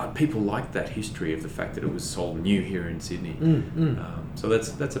 But people like that history of the fact that it was sold new here in Sydney. So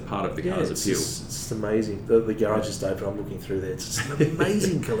that's a part of the car's it's appeal. just amazing. The garages, David, I'm looking through there. It's just an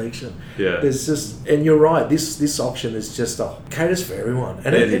amazing collection. Yeah. There's just, and you're right. This auction is just caters for everyone,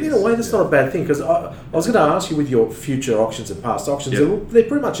 and It in is, a way, that's not a bad thing. Because I was going to ask you with your future auctions and past auctions, they're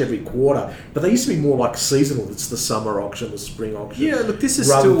pretty much every quarter, but they used to be more like seasonal. It's the summer auction, the spring auction. Yeah, look, this is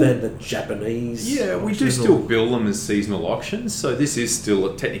rather still than the Japanese. Yeah, we do auctions still or- bill them as seasonal auctions, so this is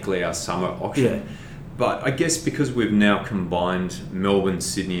still technically our summer auction. Yeah. But I guess because we've now combined Melbourne,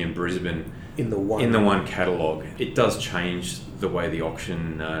 Sydney and Brisbane in the one catalogue, it does change the way the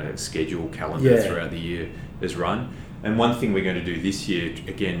auction schedule calendar throughout the year is run. And one thing we're going to do this year,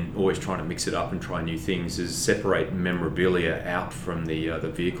 again, always trying to mix it up and try new things, is separate memorabilia out from the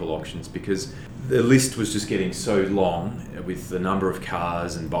vehicle auctions, because the list was just getting so long with the number of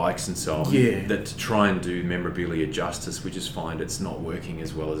cars and bikes and so on, that to try and do memorabilia justice, we just find it's not working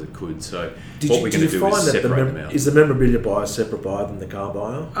as well as it could. So what we're going to do is separate them out. Is the memorabilia buyer a separate buyer than the car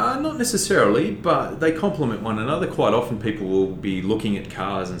buyer? Not necessarily, but they complement one another. Quite often people will be looking at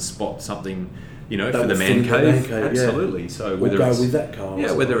cars and spot something, for the man cave. Absolutely. So We'll go with that car.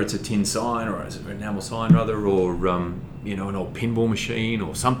 whether it's a tin sign or an enamel sign rather, or an old pinball machine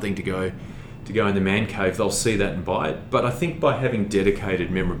or something to go in the man cave, they'll see that and buy it. But I think by having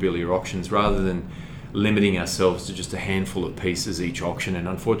dedicated memorabilia auctions, rather than limiting ourselves to just a handful of pieces each auction, and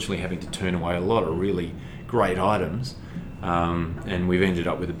unfortunately having to turn away a lot of really great items, and we've ended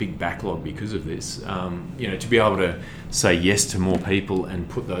up with a big backlog because of this. To be able to say yes to more people and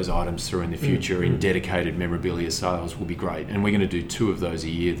put those items through in the future in dedicated memorabilia sales will be great. And we're going to do 2 of those a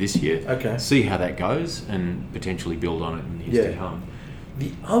year this year. Okay. See how that goes and potentially build on it in the years to come.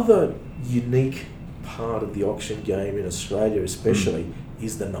 The other unique part of the auction game in Australia, especially,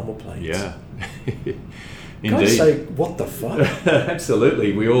 is the number plates. Yeah. Can I Indeed. say, what the fuck?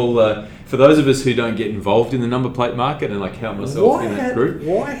 Absolutely. We all, for those of us who don't get involved in the number plate market, and I count myself in that group.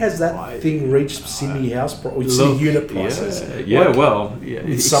 Why has that thing reached Sydney Sydney unit prices?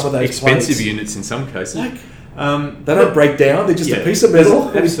 It's some of those expensive plates. units in some cases. They don't break down; they're just a piece of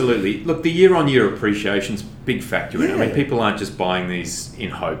metal. Absolutely. Look, the year-on-year appreciation's a big factor in it. I mean, Yeah. people aren't just buying these in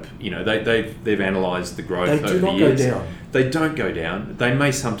hope. You know, they've analysed the growth They over do the not go years. down. They don't go down. They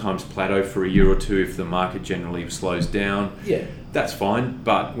may sometimes plateau for a year or two if the market generally slows down. Yeah. That's fine,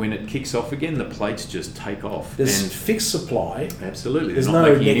 but when it kicks off again, the plates just take off. There's And fixed supply. absolutely, There's they're not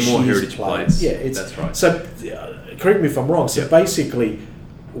no making any next more year's heritage plate. plates. Yeah, That's right. So, correct me if I'm wrong. So Yep. basically,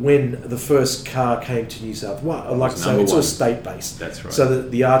 when the first car came to New South Wales, like so, number it's all one. state based. That's right. So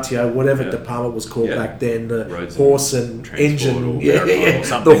the RTO, whatever Yeah. department was called Yeah. back then, the Roads horse and Transport engine, or Maritime or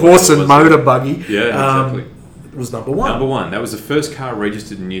something the horse like and that, motor buggy, Yeah, exactly. was number one. Number one. That was the first car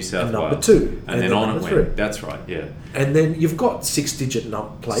registered in New South And Wales. number two. And then on it number went. three. That's right, yeah. And then you've got 6-digit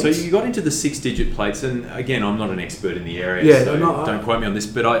number plates. So you got into the 6-digit plates, and again, I'm not an expert in the area, Yeah, so no, don't quote me on this,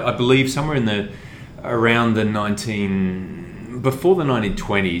 but I believe somewhere around the before the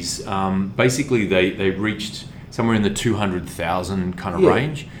 1920s, basically they reached somewhere in the 200,000 kind of Yeah.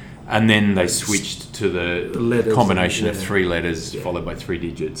 range, and then they switched to the Letters combination and- of yeah. 3 letters Yeah. followed by 3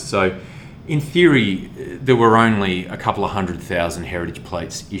 digits. So in theory, there were only a couple of 100,000 heritage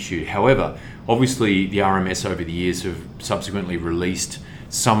plates issued. However, obviously the RMS over the years have subsequently released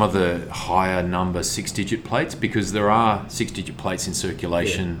some of the higher number 6-digit plates, because there are 6-digit plates in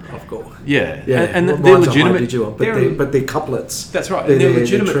circulation. Yeah, I've got. Yeah, Yeah, and well, they're mine's a legitimate. high-digit one, but they're couplets. That's right. They're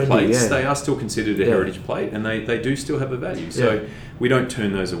Legitimate trendy, plates. yeah. They are still considered a Yeah. heritage plate, and they do still have a value. So Yeah. we don't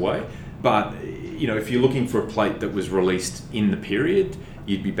turn those away. But if you're looking for a plate that was released in the period,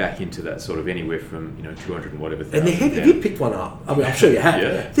 you'd be back into that sort of anywhere from 200 and whatever. And they're heavy. down. Have you picked one up? I mean, I'm sure you have.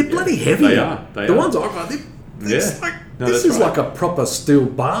 Yeah, They're yeah. bloody heavy. They are. The ones I've got, it's Yeah. like, No, this that's is right. like a proper steel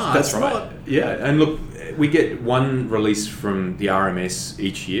bar. That's It's right. not- Yeah, and look, we get one release from the RMS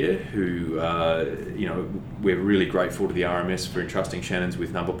each year. Who, we're really grateful to the RMS for entrusting Shannons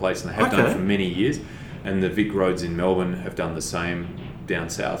with number plates, and they have done Okay. it for many years. And the Vic Roads in Melbourne have done the same down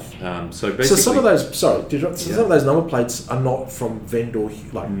south. So basically, So some of those, some of those number plates are not from vendor,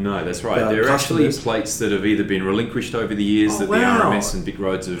 like No, that's right. the They're actually customers. plates that have either been relinquished over the years Oh, that wow. the RMS and Vic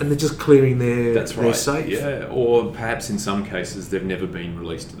Roads have. and they're just clearing their That's their right. safe. Yeah, or perhaps in some cases they've never been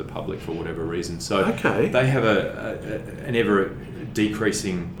released to the public for whatever reason. So Okay. they have an ever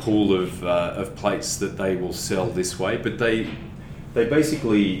decreasing pool of plates that they will sell this way, but they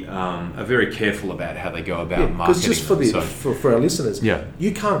basically are very careful about how they go about Because marketing. just for them. for our listeners, Yeah.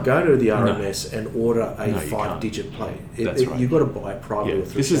 you can't go to the RMS and order a No, you 5-digit plate. That's right. You've got to buy it privately. Yeah,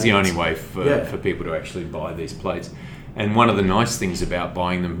 through this is the Shannons. only way for people to actually buy these plates. And one of the nice things about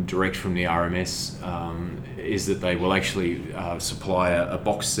buying them direct from the RMS is that they will actually supply a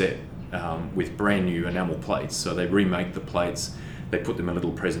box set with brand new enamel plates. So they remake the plates, they put them in a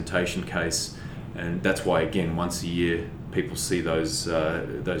little presentation case, and that's why, again, once a year people see those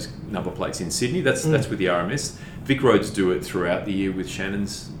number plates in Sydney. That's with the RMS. Vic Roads do it throughout the year with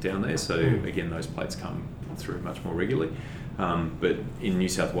Shannons down there. So again, those plates come through much more regularly. But in New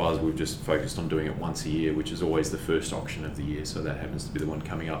South Wales, we've just focused on doing it once a year, which is always the first auction of the year. So that happens to be the one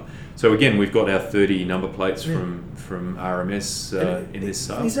coming up. So again, we've got our 30 number plates from RMS in this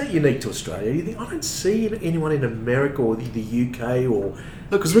sale. Is that unique to Australia? You think, I don't see anyone in America or the UK or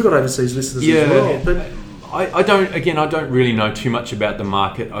because we've got overseas listeners as well. But I don't really know too much about the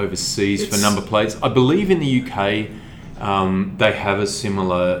market overseas for number plates. I believe in the UK they have a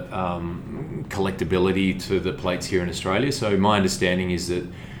similar collectability to the plates here in Australia. So my understanding is that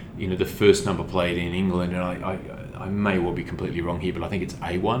the first number plate in England, and I may well be completely wrong here, but I think it's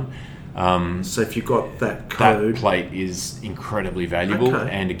A1. So if you've got that code, that plate is incredibly valuable, Okay.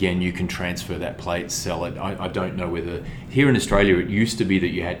 and again, you can transfer that plate, sell it. I don't know whether here in Australia it used to be that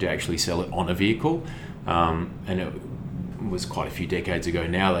you had to actually sell it on a vehicle, and it was quite a few decades ago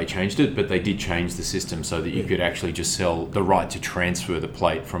now they changed it, but they did change the system so that you could actually just sell the right to transfer the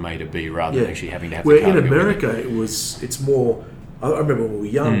plate from A to B rather than actually having to have where the car in go with it. America it's more. I remember when we were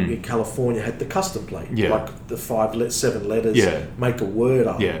young in California had the custom plate, like the 7 letters, make a word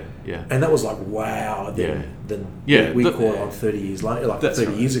up, and that was like wow. Then we caught on 30 years later, like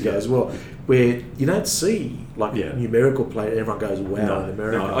 30 years ago as well, where you don't see like a numerical plate. Everyone goes wow in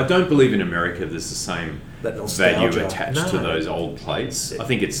America. No, I don't believe in America there's the same That nostalgia. value attached to those old plates. I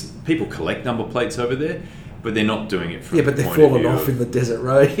think it's people collect number plates over there, but they're not doing it from but the they're point of falling view off of- in the desert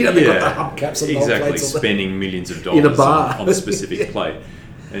road. They've got the hubcaps and exactly, plates on spending millions of In a dollars bar. on a specific plate.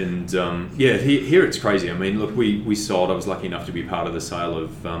 And here it's crazy. I mean, look, we sold. I was lucky enough to be part of the sale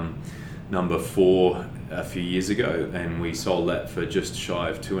of number 4 a few years ago, and we sold that for just shy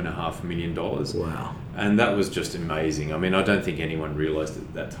of $2.5 million. Wow. And that was just amazing. I mean, I don't think anyone realised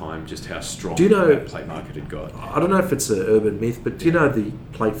at that time just how strong that plate market had got. I don't know if it's an urban myth, but do you know the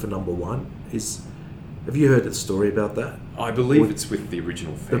plate for number 1 is... Have you heard the story about that? I believe it's with the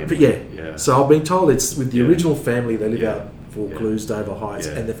original family. Yeah. So I've been told it's with the original family. They live out Vaucluse, Dover Heights,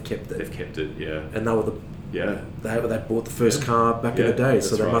 and they've kept it. They've kept it, yeah. And they were they bought the first car back in the day. That's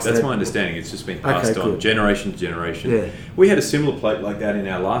so they right. must. That's my understanding. It's just been passed on generation to generation. Yeah. We had a similar plate like that in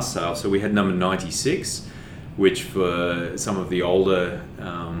our last sale. So we had number 96, which for some of the older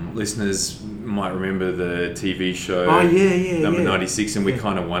listeners might remember the TV show number 96, and we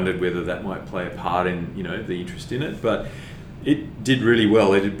kind of wondered whether that might play a part in the interest in it, but it did really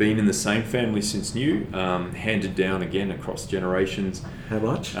well. It had been in the same family since new, handed down again across generations. How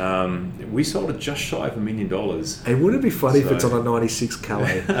much? We sold it just shy of $1 million. And wouldn't it be funny if it's on a 96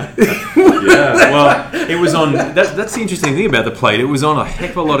 Calais? Yeah, well, it was on. That's the interesting thing about the plate. It was on a heck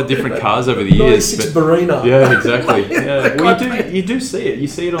of a lot of different cars over the years. 96 Barina. Yeah, exactly. Yeah. Well, you do see it. You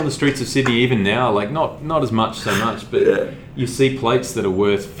see it on the streets of Sydney even now. Like not as much, but you see plates that are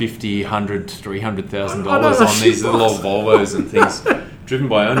worth $50,000, $100,000, $300,000 on these little old Volvos and things. Driven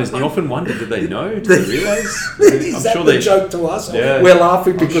by owners, and you often wonder, did they know? Did they realise? Is that the joke to us? Yeah, we're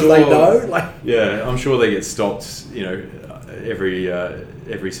laughing because they know. I'm sure they get stopped. Every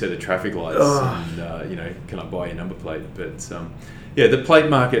set of traffic lights, and can I buy your number plate? But the plate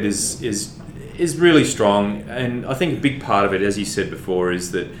market is really strong, and I think a big part of it, as you said before,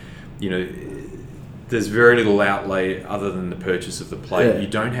 is that there's very little outlay other than the purchase of the plate. Yeah. You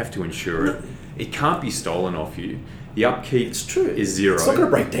don't have to insure it. It can't be stolen off you. The upkeep is zero. It's not going to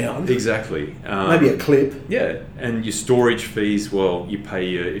break down. Exactly. Maybe a clip. Yeah, and your storage fees, well, you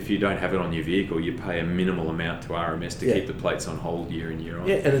pay, if you don't have it on your vehicle, you pay a minimal amount to RMS to keep the plates on hold year in, year on.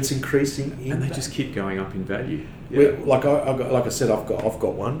 Yeah, and it's increasing. And they just keep going up in value. Yeah. Like I said, I've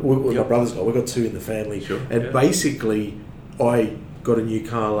got one. My brother's got. We've got 2 in the family. Sure. And basically, I got a new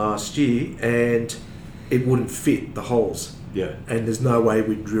car last year, and it wouldn't fit the holes. Yeah. And there's no way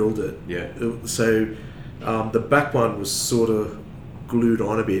we drilled it. Yeah. So the back one was sort of glued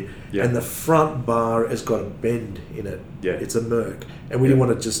on a bit, and the front bar has got a bend in it. Yeah. It's a Merc, and we didn't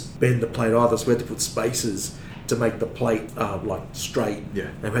want to just bend the plate either, so we had to put spacers to make the plate straight. Yeah.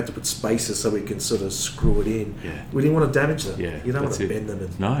 And we had to put spacers so we can sort of screw it in. Yeah. We didn't want to damage them. Yeah, you don't want to bend them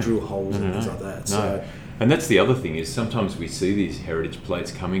and drill holes and things like that. No. So, and that's the other thing, is sometimes we see these heritage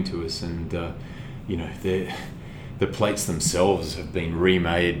plates coming to us, and the plates themselves have been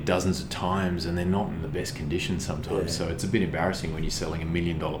remade dozens of times, and they're not in the best condition sometimes. Yeah. So it's a bit embarrassing when you're selling $1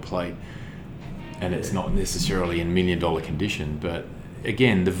 million plate and it's not necessarily in $1 million condition. But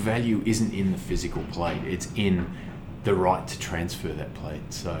again, the value isn't in the physical plate; it's in the right to transfer that plate.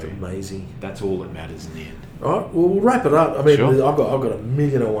 So it's amazing. That's all that matters in the end. All right, well, we'll wrap it up. I mean, sure. I've got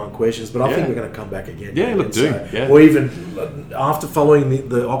 1,000,001 questions, but I think we're going to come back again. Yeah, look, do. Or even after following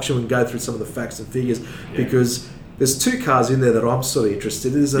the auction and go through some of the facts and figures, because there's 2 cars in there that I'm sort of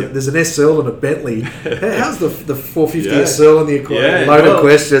interested in. There's an SL and a Bentley. How's the 450 SL and the equipment? Loaded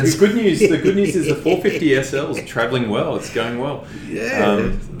questions. The good news is the 450 SL is travelling well. It's going well.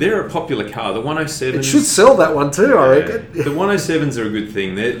 Yeah. They're a popular car. The 107s... It should sell that one too, I reckon. The 107s are a good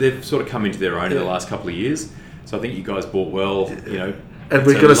thing. They've sort of come into their own in the last couple of years. So I think you guys bought well, And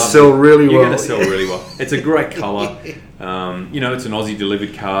we're going to sell really well. You're going to sell really well. It's a great colour. It's an Aussie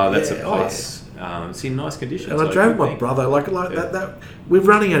delivered car. That's a plus. It's in nice condition. And I drove my brother that. We're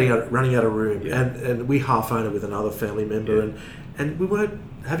running out of room, and we half own it with another family member, and we weren't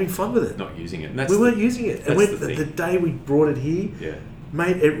having fun with it. Not using it. We weren't using it. And the day we brought it here,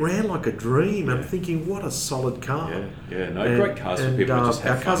 mate, it ran like a dream. I'm thinking, what a solid car. Great cars for people to just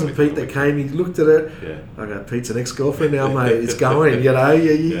have our cousin Pete that came, he looked at it. I go, Pete's an ex-girlfriend now, mate. It's going.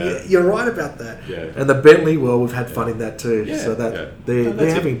 You're right about that. And the Bentley, well, we've had fun in that too. So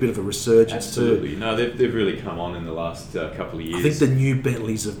they're having a bit of a resurgence. Absolutely. No, they've really come on in the last couple of years. I think the new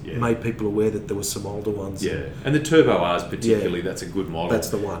Bentleys have made people aware that there were some older ones. Yeah, and the Turbo R's particularly, that's a good model. That's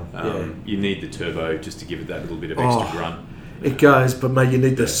the one. You need the turbo just to give it that little bit of extra grunt. It goes, but mate, you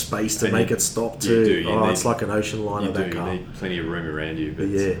need the space to make it stop too. You do. It's like an ocean liner, that car. You need plenty of room around you. But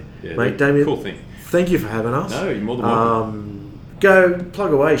mate, Damien, cool thing. Thank you for having us. No, you're more than welcome. Go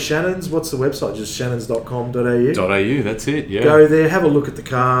plug away. Shannon's, what's the website? Just shannons.com.au. That's it, Go there, have a look at the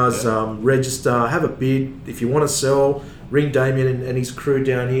cars, register, have a bid. If you want to sell, ring Damien and his crew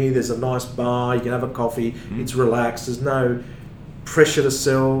down here. There's a nice bar, you can have a coffee. It's relaxed. There's no pressure to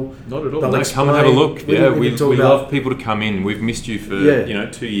sell. Not at all. They'll No, come and have a explain. look. We Yeah, didn't we even talk about- love people to come in. We've missed you for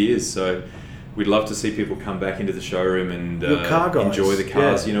 2 years, so we'd love to see people come back into the showroom and Your car guys. enjoy the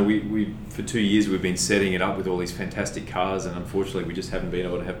cars. Yeah. You know, we for 2 years we've been setting it up with all these fantastic cars, and unfortunately we just haven't been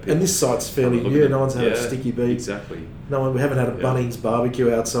able to have people. And this site's fairly have a look new. at No them. one's had a sticky beat. Exactly. We haven't had a Yeah. Bunnings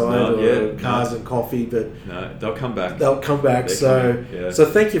barbecue outside No, or yeah, cars no. and coffee, but No, they'll come back. they'll come back. They're So, coming, yeah. so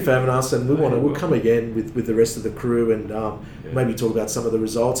thank you for having us, and No, we'll you're come again with the rest of the crew and Yeah. maybe talk about some of the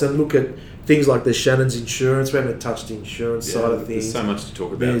results and look at things like the Shannon's insurance. We haven't touched the insurance Yeah, side of things. There's so much to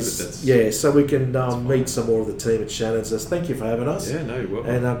talk about, but that's So we can fine. meet some more of the team at Shannon's. So thank you for having us. Yeah, no, you're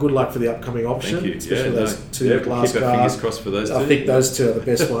welcome. And good luck for the upcoming auction, Thank you. especially Yeah, those no. two We'll glass keep our fingers cars. crossed for those two. I think those two are the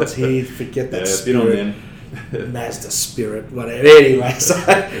best ones here. Forget that Yeah, bit spirit. on them. Mazda Spirit, whatever. Anyway,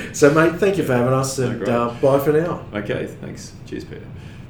 so mate, thank you for having us, and No, great. bye for now. Okay, thanks. Cheers, Peter.